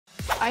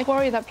I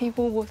worry that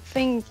people will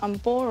think I'm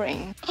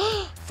boring.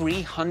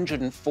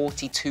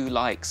 342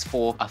 likes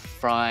for a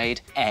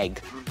fried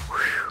egg.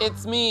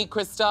 It's me,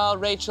 Crystal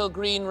Rachel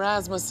Green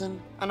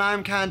Rasmussen. And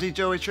I'm Candy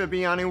Joey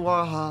Tribbiani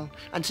Warhol.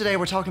 And today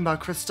we're talking about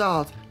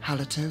Crystal's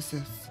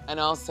halitosis. And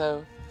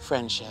also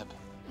friendship.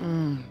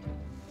 A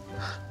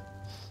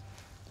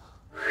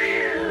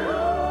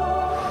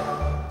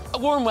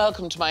warm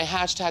welcome to my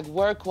hashtag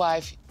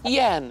workwife,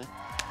 Yen.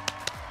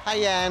 Hi,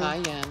 Yen. Hi,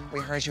 Yen. We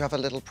heard you have a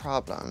little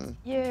problem.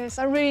 Yes,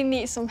 I really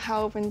need some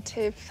help and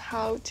tips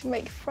how to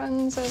make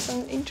friends as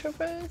an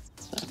introvert.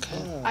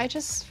 Okay. I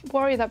just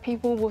worry that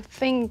people will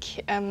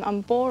think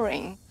I'm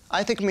boring.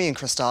 I think me and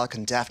Crystal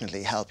can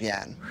definitely help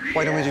Yen.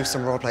 Why don't we do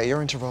some role play?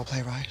 You're into role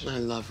play, right? I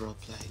love role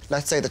play.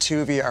 Let's say the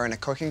two of you are in a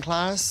cooking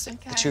class.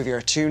 Okay. The two of you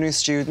are two new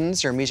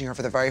students. You're meeting her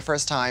for the very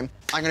first time.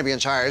 I'm going to be in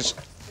charge,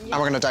 and we're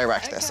going to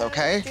direct this,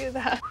 okay? Let's do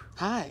that.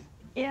 Hi.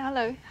 Yeah,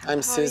 hello. I'm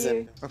How Susan. are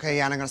you? Okay,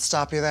 Yen, I'm going to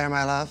stop you there,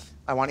 my love.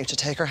 I want you to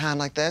take her hand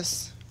like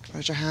this.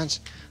 Raise your hand.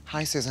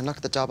 Hi, Susan. Look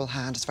at the double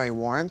hand. It's very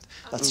warm.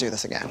 Let's do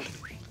this again.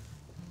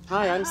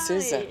 Hi, I'm Hi.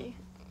 Susan.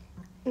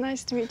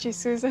 Nice to meet you,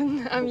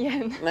 Susan. I'm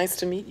Yen. Nice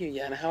to meet you,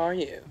 Yen. How are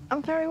you?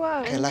 I'm very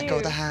well. Okay, and let you? go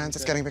of the hands.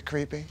 It's getting a bit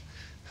creepy.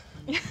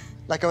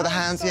 Let go of the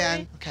hands, sorry.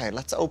 Yen. Okay,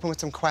 let's open with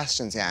some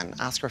questions, Yen.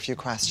 Ask her a few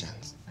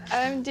questions.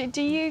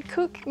 Do you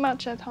cook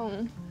much at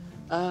home?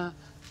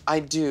 I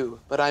do,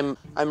 but I'm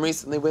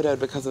recently widowed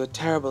because of a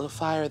terrible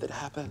fire that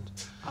happened.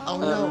 Oh,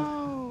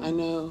 no. I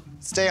know.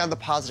 Stay on the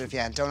positive,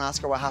 Yen. Don't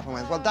ask her what happened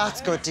when. Well,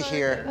 that's good to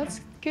hear. That's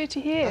good to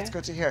hear. That's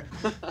good to hear.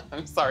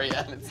 I'm sorry,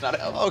 Yen. It's not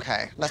helpful.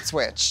 Okay, let's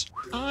switch.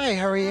 Hi,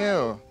 how are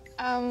you?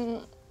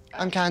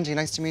 I'm Candy.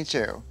 Nice to meet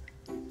you.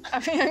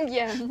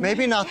 Yen.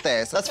 Maybe not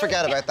this. Let's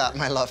forget about that,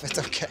 my love. It's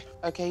okay.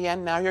 Okay,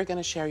 Yen, now you're going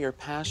to share your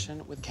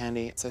passion with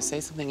Candy, so say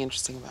something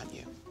interesting about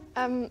you.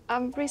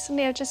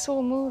 Recently I just saw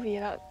a movie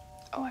that...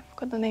 Oh, I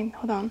forgot the name.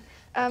 Hold on.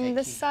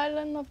 The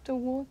Silence of the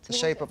Water. The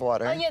Shape of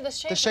Water. Oh, yeah, The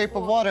Shape, The Shape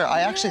of Water.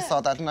 I actually Yeah.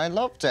 saw that and I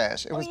loved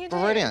it. It was you did?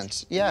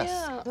 brilliant. Yes.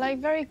 Yeah, like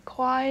very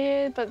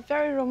quiet, but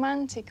very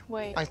romantic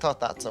way. I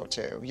thought that so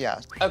too, yeah.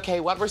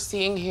 Okay, what we're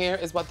seeing here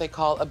is what they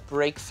call a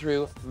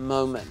breakthrough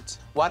moment.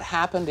 What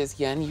happened is,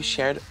 Yen, you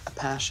shared a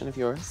passion of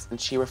yours,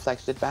 and she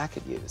reflected it back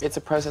at you. It's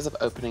a process of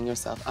opening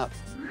yourself up.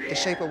 The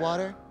Shape of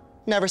Water?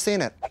 Never seen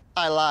it.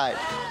 I lied.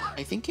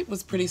 I think it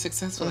was pretty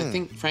successful. I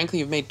think, frankly,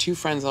 you've made 2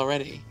 friends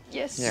already.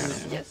 Yes, Yeah.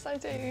 yes, I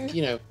do.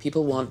 You know,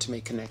 people want to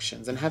make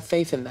connections and have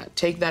faith in that.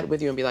 Take that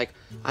with you and be like,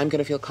 I'm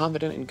gonna feel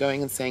confident in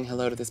going and saying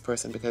hello to this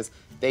person because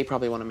they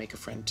probably want to make a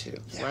friend too,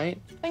 right?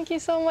 Thank you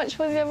so much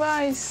for the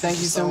advice. Thank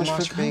you so much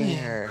for being coming.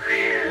 here.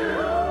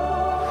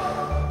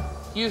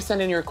 You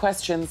send in your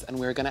questions and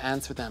we're gonna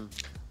answer them.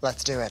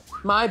 Let's do it.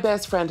 My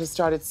best friend has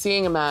started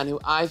seeing a man who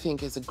I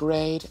think is a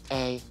grade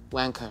A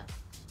wanker.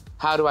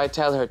 How do I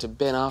tell her to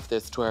bin off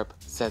this twerp,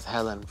 says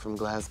Helen from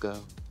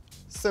Glasgow.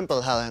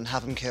 Simple, Helen.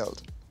 Have him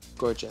killed.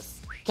 Gorgeous.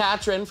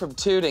 Katrin from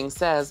Tooting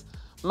says,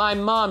 my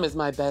mom is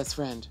my best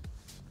friend.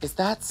 Is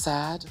that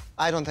sad?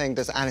 I don't think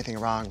there's anything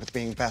wrong with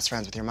being best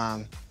friends with your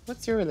mom.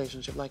 What's your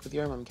relationship like with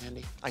your mom,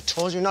 Candy? I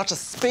told you not to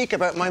speak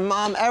about my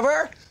mom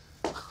ever.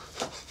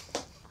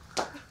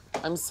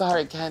 I'm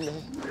sorry, Candy.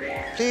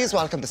 Please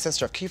welcome the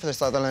sister of Kiefer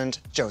Sutherland,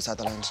 Joe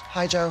Sutherland.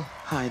 Hi, Joe.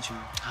 Hi, Joe.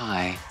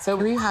 Hi.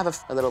 So you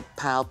have a little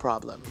pal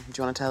problem. Do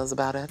you want to tell us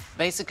about it?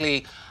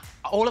 Basically,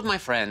 all of my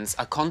friends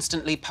are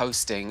constantly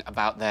posting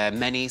about their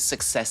many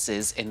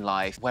successes in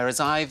life,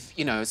 whereas I've,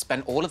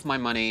 spent all of my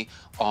money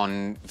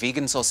on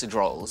vegan sausage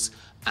rolls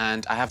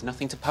and I have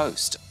nothing to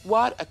post.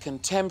 What a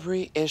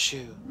contemporary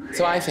issue.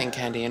 So I think,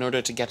 Candy, in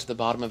order to get to the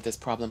bottom of this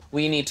problem,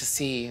 we need to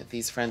see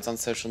these friends on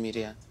social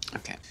media.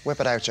 Okay. Whip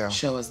it out, Joe.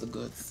 Show us the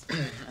goods.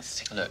 Let's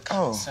take a look.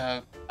 Oh.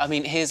 So,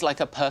 here's like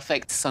a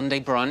perfect Sunday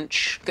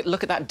brunch.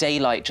 Look at that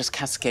daylight just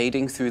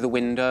cascading through the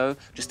window,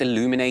 just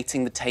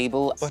illuminating the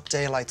table. But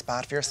daylight's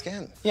bad for your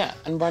skin. Yeah,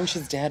 and brunch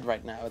is dead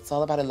right now. It's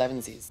all about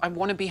 11sies. I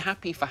want to be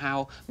happy for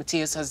how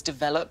Matthias has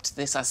developed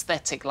this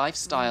aesthetic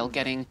lifestyle,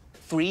 getting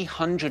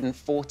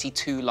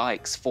 342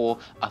 likes for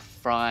a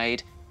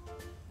fried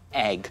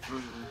egg.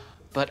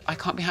 But I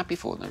can't be happy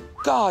for them.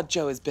 God,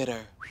 Joe is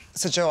bitter.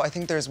 So, Joe, I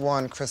think there's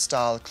one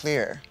crystal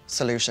clear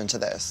solution to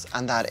this,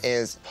 and that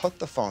is put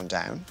the phone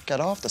down, get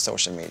off the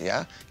social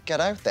media,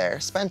 get out there,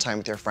 spend time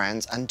with your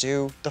friends, and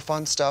do the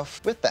fun stuff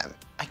with them.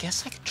 I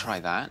guess I could try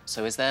that.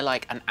 So is there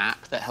like an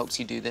app that helps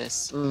you do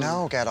this?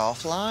 No, get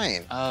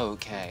offline. Oh,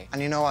 okay.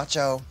 And you know what,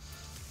 Joe?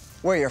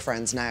 We're your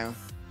friends now.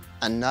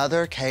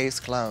 Another case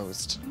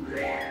closed.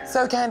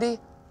 So, Candy,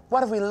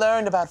 what have we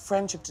learned about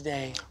friendship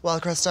today?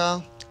 Well,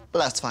 Crystal,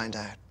 let's find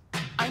out.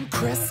 I'm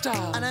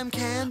Crystal. And I'm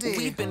Candy.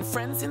 We've been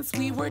friends since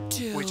we were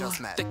 2. We just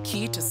met. The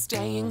key to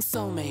staying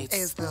soulmates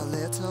Is the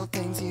little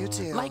things you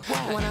do. Like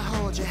what? Wanna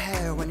hold your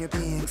hair when you're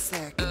being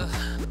sick.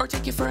 or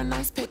take you for a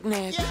nice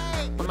picnic.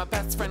 Yay! When my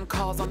best friend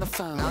calls on the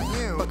phone. Not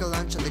you. Book a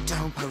lunch and they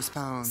don't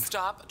postpone.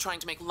 Stop trying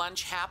to make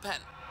lunch happen.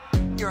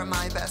 You're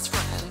my best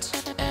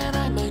friend. And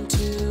I'm mine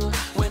too.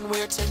 When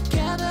we're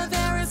together,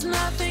 there is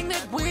nothing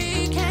that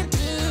we can't do.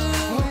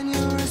 When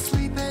you're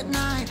asleep at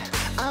night,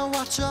 I'll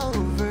watch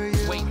over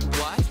you. Wait,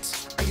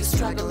 what? Are you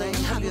struggling?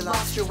 Have you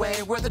lost your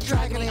way? We're the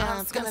Dragony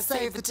aunts gonna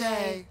save the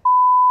day.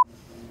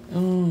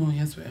 Oh,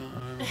 yes we are.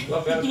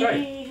 Lovely, that was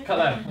great. Cut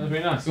that. That was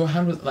really nice. Your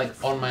hand was like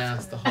on my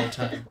ass the whole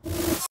time.